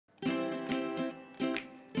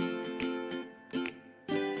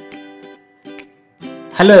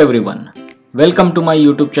Hello everyone, welcome to my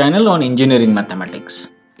YouTube channel on engineering mathematics.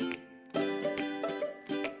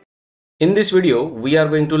 In this video, we are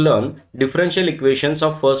going to learn differential equations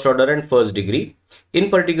of first order and first degree.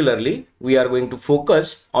 In particularly, we are going to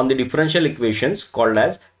focus on the differential equations called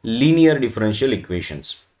as linear differential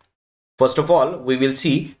equations. First of all, we will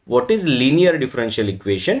see what is linear differential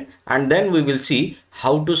equation and then we will see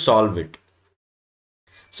how to solve it.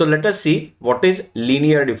 So let us see what is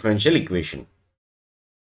linear differential equation.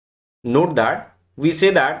 Note that we say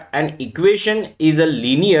that an equation is a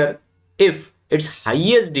linear if its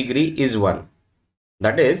highest degree is 1.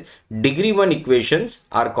 That is, degree 1 equations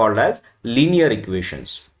are called as linear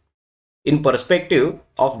equations. In perspective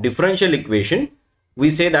of differential equation, we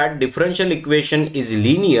say that differential equation is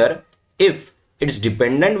linear if its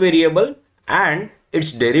dependent variable and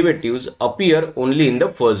its derivatives appear only in the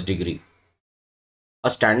first degree. A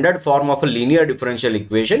standard form of a linear differential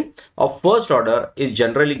equation of first order is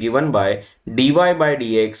generally given by dy by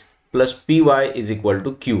dx plus py is equal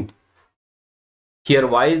to q. Here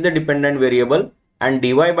y is the dependent variable and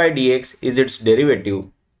dy by dx is its derivative.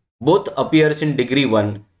 Both appears in degree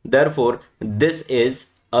 1. Therefore, this is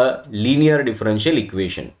a linear differential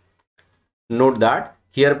equation. Note that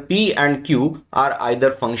here p and q are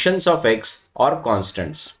either functions of x or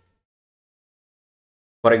constants.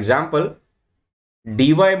 For example,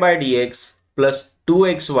 dy by dx plus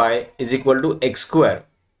 2xy is equal to x square.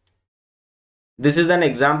 This is an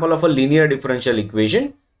example of a linear differential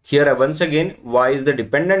equation. Here once again y is the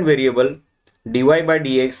dependent variable, dy by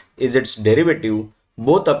dx is its derivative,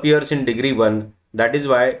 both appears in degree 1, that is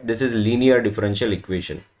why this is linear differential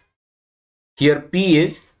equation. Here p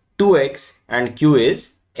is 2x and q is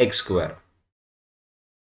x square.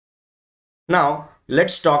 Now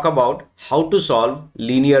let's talk about how to solve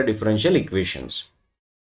linear differential equations.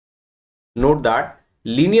 Note that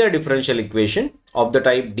linear differential equation of the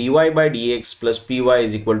type dy by dx plus py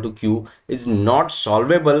is equal to q is not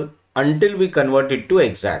solvable until we convert it to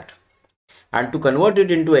exact. And to convert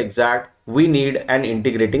it into exact, we need an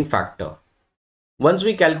integrating factor. Once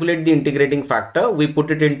we calculate the integrating factor, we put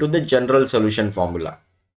it into the general solution formula.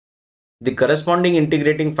 The corresponding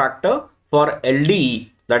integrating factor for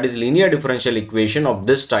LDE, that is linear differential equation of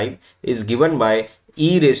this type, is given by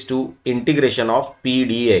e raised to integration of p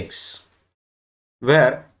dx,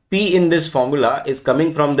 where p in this formula is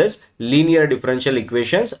coming from this linear differential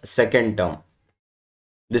equation's second term.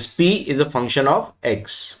 This p is a function of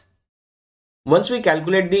x. Once we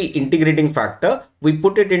calculate the integrating factor, we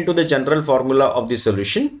put it into the general formula of the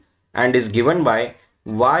solution and is given by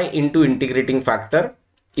y into integrating factor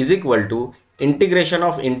is equal to integration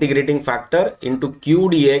of integrating factor into q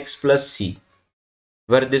dx plus c,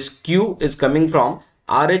 where this q is coming from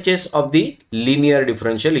RHS of the linear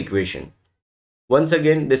differential equation. Once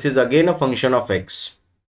again, this is again a function of x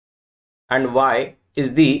and y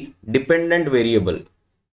is the dependent variable,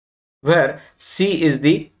 where c is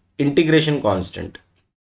the integration constant.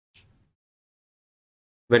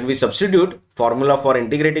 When we substitute formula for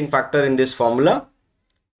integrating factor in this formula,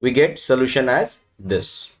 we get solution as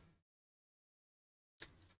this.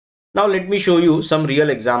 Now let me show you some real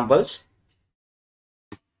examples.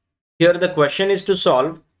 Here the question is to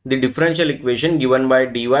solve the differential equation given by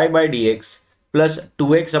dy by dx plus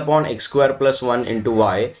 2x upon x square plus 1 into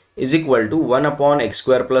y is equal to 1 upon x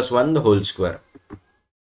square plus 1 the whole square.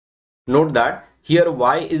 Note that here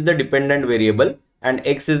y is the dependent variable and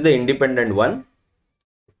x is the independent one,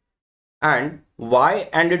 and y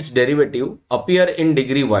and its derivative appear in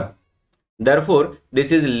degree 1. Therefore,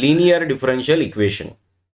 this is linear differential equation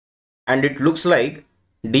and it looks like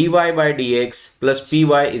dy by dx plus py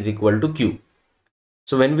is equal to q.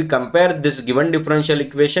 So when we compare this given differential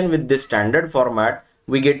equation with this standard format,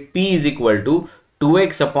 we get p is equal to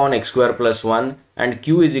 2x upon x square plus 1 and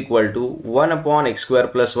q is equal to 1 upon x square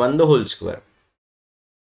plus 1 the whole square.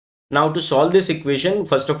 Now to solve this equation,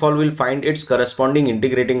 first of all we'll find its corresponding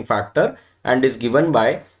integrating factor and is given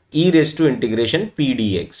by e raised to integration p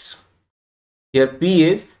dx. Here p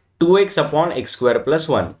is 2x upon x square plus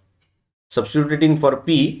 1. Substituting for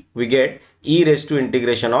p, we get e raised to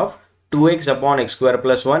integration of 2x upon x square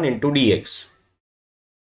plus 1 into dx.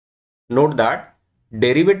 Note that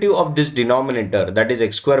derivative of this denominator, that is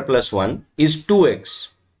x square plus 1, is 2x,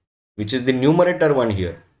 which is the numerator one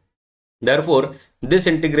here. Therefore, this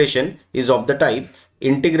integration is of the type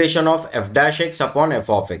integration of f dash x upon f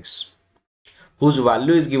of x, whose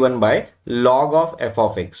value is given by log of f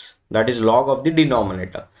of x, that is log of the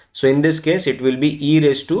denominator. So in this case, it will be e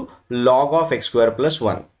raised to log of x square plus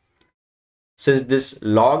 1. Since this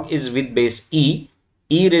log is with base e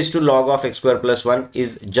raised to log of x square plus 1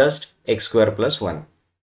 is just x square plus 1.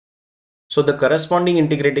 So the corresponding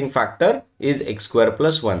integrating factor is x square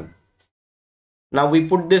plus 1. Now we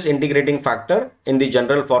put this integrating factor in the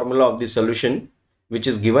general formula of the solution, which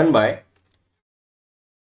is given by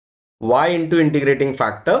y into integrating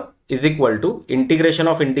factor is equal to integration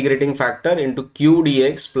of integrating factor into q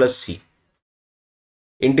dx plus c.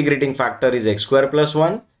 Integrating factor is x square plus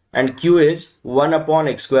 1 and q is 1 upon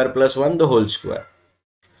x square plus 1 the whole square.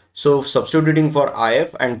 So substituting for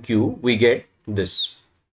if and q, we get this.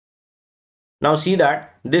 Now see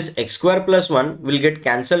that this x square plus 1 will get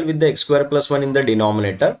cancelled with the x square plus 1 in the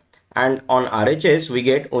denominator, and on RHS we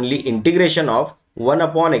get only integration of 1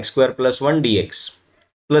 upon x square plus 1 dx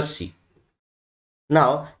plus c.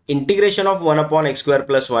 Now integration of 1 upon x square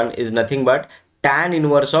plus 1 is nothing but tan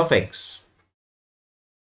inverse of x.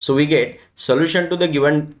 So we get solution to the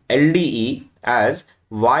given LDE as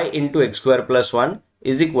y into x square plus 1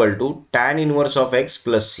 is equal to tan inverse of x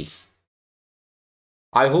plus c.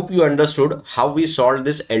 I hope you understood how we solved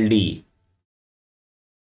this LDE.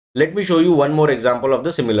 Let me show you one more example of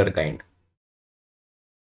the similar kind.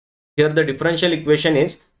 Here the differential equation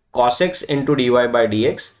is cos x into dy by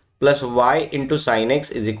dx plus y into sin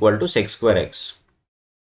x is equal to sec square x.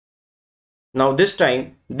 Now this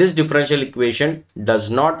time this differential equation does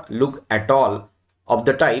not look at all of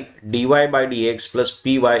the type dy by dx plus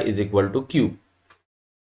py is equal to q.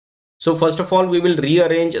 So first of all, we will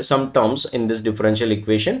rearrange some terms in this differential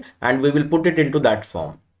equation and we will put it into that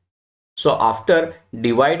form. So after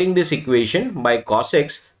dividing this equation by cos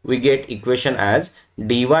x, we get equation as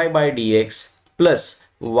dy by dx plus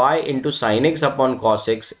y into sin x upon cos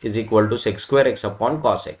x is equal to sec square x upon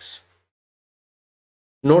cos x.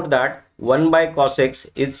 Note that 1 by cos x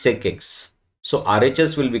is sec x. So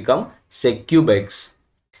RHS will become sec cube x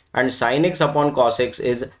and sin x upon cos x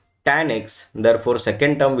is tan x, therefore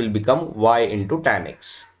second term will become y into tan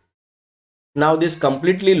x. Now this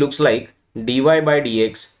completely looks like dy by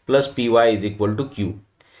dx plus py is equal to q.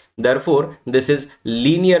 Therefore this is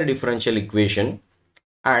linear differential equation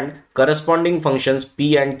and corresponding functions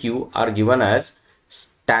p and q are given as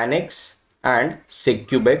tan x and sec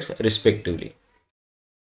cube x respectively.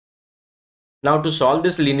 Now to solve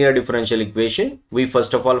this linear differential equation, we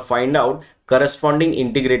first of all find out corresponding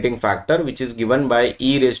integrating factor, which is given by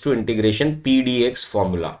e raised to integration p dx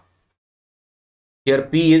formula. Here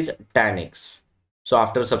p is tan x. So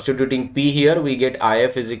after substituting p here, we get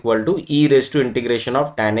if is equal to e raised to integration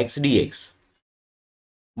of tan x dx.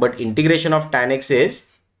 But integration of tan x is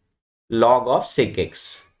log of sec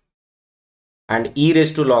x. And e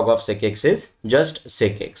raised to log of sec x is just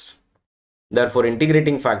sec x. Therefore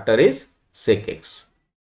integrating factor is sec x.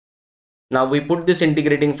 Now we put this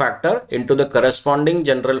integrating factor into the corresponding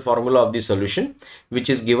general formula of the solution, which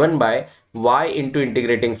is given by y into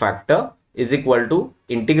integrating factor is equal to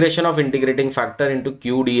integration of integrating factor into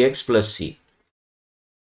q dx plus c.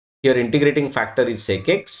 Here integrating factor is sec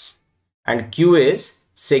x and q is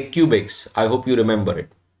sec cube x. I hope you remember it.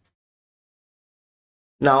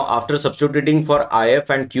 Now after substituting for if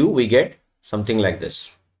and q, we get something like this.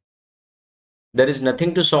 There is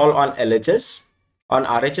nothing to solve on LHS. On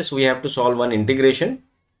RHS, we have to solve one integration.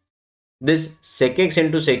 This sec x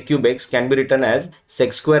into sec cube x can be written as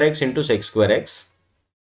sec square x into sec square x.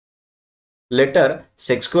 Later,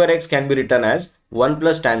 sec square x can be written as 1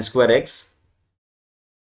 plus tan square x.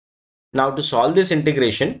 Now to solve this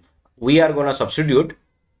integration, we are going to substitute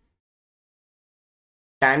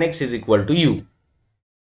tan x is equal to u.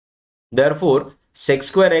 Therefore, sec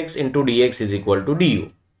square x into dx is equal to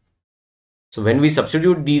du. So when we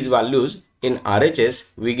substitute these values in RHS,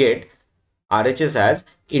 we get RHS as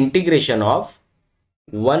integration of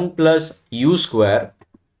 1 plus u square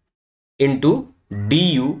into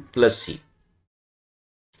du plus c.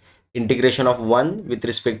 Integration of 1 with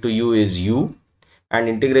respect to u is u and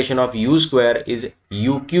integration of u square is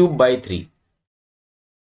u cube by 3.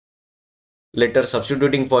 Later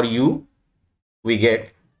substituting for u, we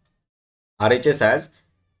get RHS as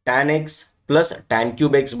tan x plus tan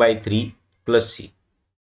cube x by 3 plus c.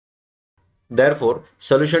 Therefore,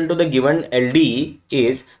 solution to the given LDE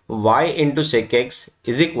is y into sec x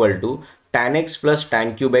is equal to tan x plus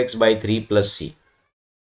tan cube x by 3 plus c.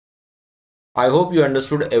 I hope you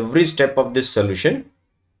understood every step of this solution.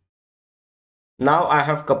 Now I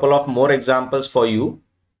have couple of more examples for you.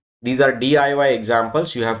 These are DIY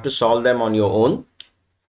examples. You have to solve them on your own.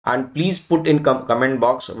 And please put in comment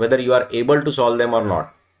box whether you are able to solve them or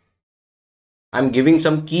not. I'm giving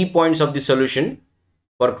some key points of the solution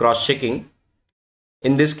for cross-checking.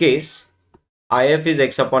 In this case, if is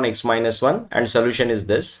x upon x minus 1 and solution is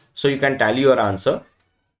this. So you can tally your answer.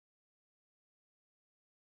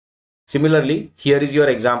 Similarly, here is your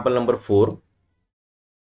example number 4.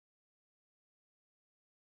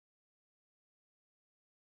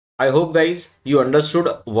 I hope guys you understood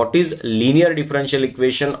what is linear differential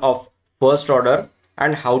equation of first order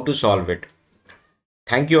and how to solve it.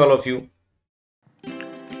 Thank you all of you.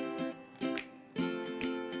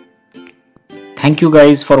 Thank you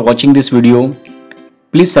guys for watching this video.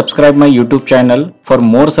 Please subscribe my YouTube channel for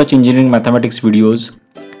more such engineering mathematics videos.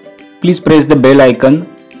 Please press the bell icon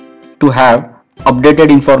to have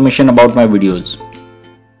updated information about my videos.